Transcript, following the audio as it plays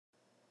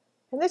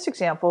In this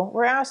example,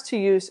 we're asked to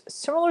use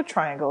similar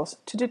triangles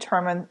to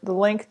determine the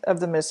length of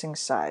the missing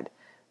side.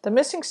 The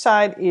missing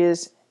side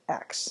is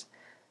x.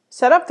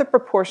 Set up the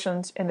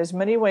proportions in as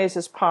many ways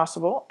as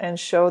possible and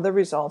show the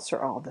results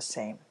are all the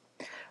same.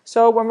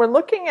 So when we're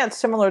looking at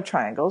similar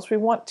triangles, we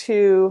want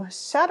to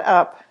set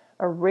up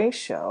a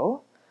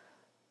ratio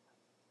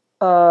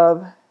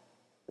of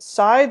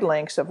side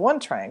lengths of one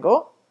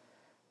triangle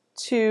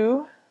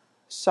to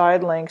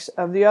side lengths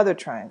of the other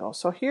triangle.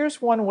 So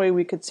here's one way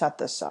we could set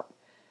this up.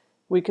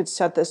 We could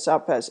set this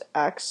up as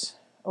x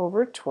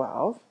over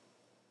 12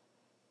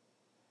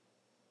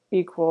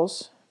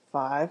 equals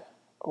 5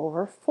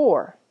 over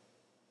 4.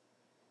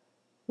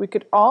 We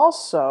could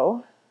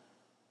also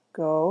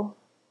go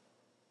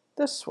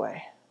this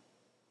way.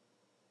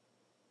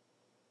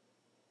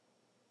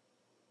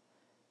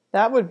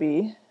 That would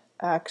be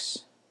x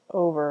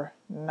over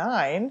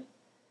 9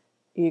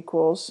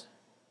 equals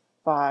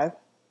 5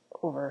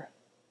 over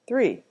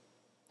 3.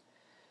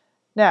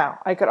 Now,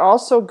 I could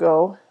also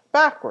go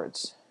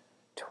backwards.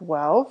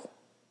 12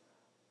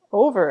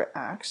 over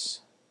x,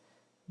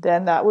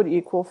 then that would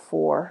equal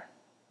 4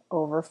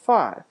 over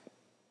 5.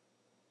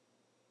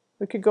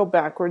 We could go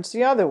backwards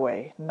the other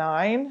way.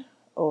 9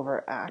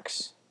 over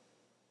x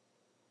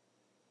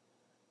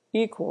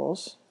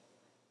equals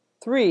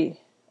 3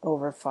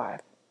 over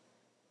 5.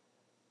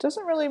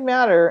 Doesn't really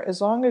matter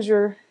as long as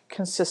you're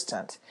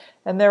consistent.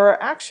 And there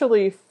are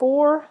actually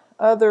 4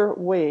 other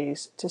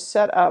ways to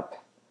set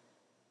up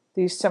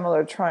these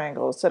similar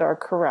triangles that are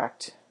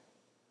correct.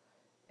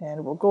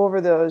 And we'll go over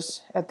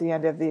those at the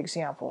end of the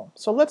example.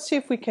 So let's see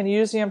if we can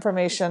use the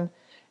information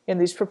in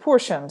these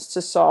proportions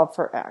to solve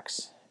for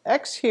x.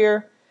 X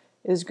here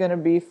is going to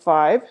be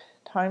 5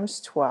 times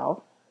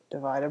 12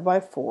 divided by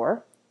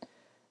 4.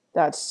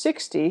 That's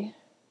 60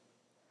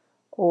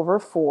 over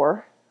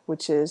 4,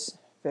 which is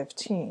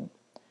 15.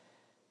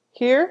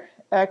 Here,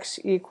 x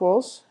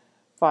equals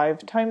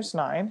 5 times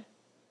 9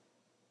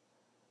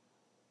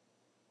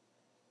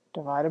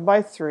 divided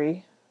by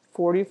 3.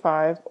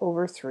 45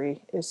 over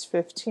 3 is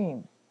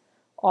 15.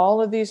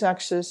 All of these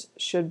x's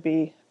should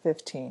be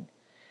 15.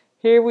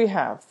 Here we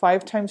have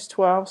 5 times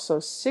 12, so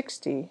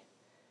 60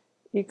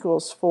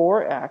 equals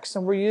 4x,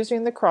 and we're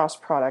using the cross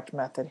product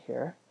method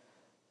here.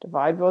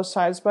 Divide both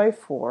sides by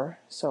 4,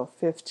 so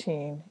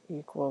 15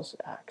 equals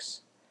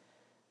x.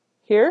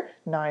 Here,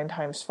 9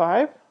 times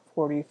 5,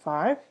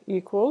 45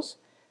 equals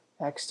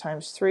x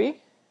times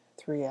 3,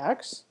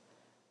 3x.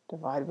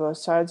 Divide both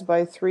sides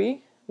by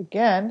 3.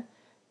 Again,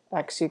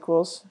 x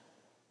equals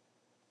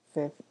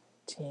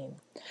 15.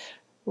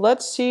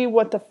 Let's see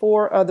what the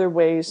 4 other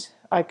ways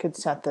I could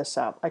set this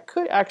up. I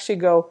could actually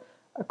go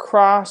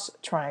across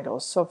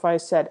triangles. So if I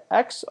said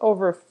x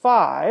over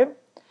 5,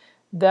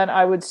 then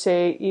I would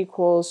say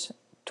equals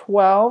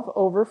 12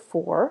 over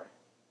 4.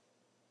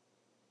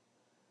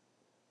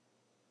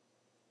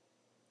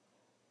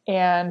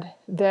 And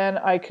then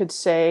I could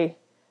say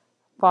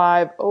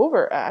 5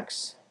 over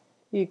x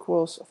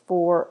equals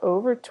 4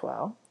 over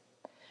 12.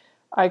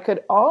 I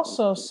could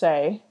also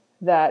say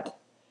that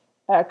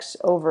x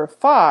over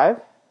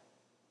 5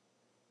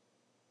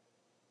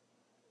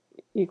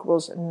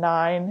 equals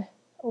 9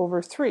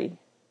 over 3.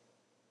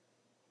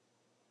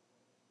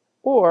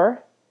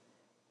 Or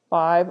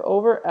 5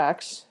 over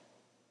x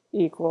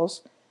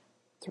equals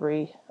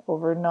 3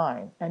 over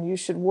 9. And you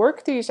should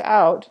work these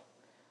out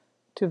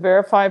to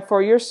verify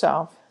for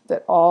yourself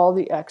that all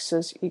the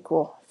x's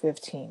equal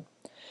 15.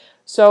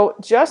 So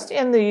just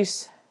in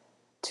these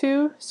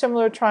 2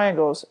 similar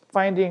triangles,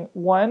 finding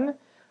one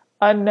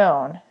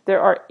unknown,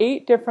 there are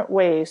 8 different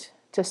ways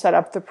to set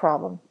up the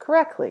problem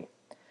correctly.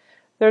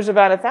 There's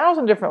about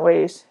 1,000 different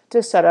ways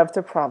to set up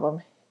the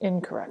problem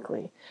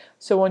incorrectly.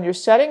 So when you're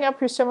setting up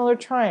your similar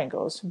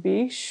triangles,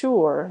 be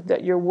sure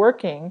that you're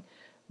working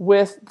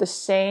with the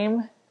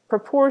same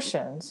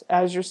proportions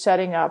as you're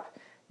setting up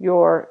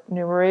your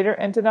numerator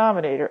and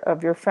denominator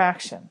of your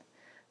fraction.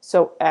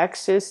 So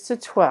x is to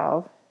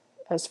 12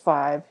 as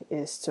 5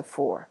 is to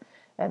 4.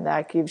 And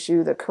that gives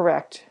you the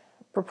correct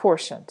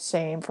proportion.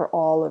 Same for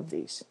all of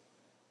these.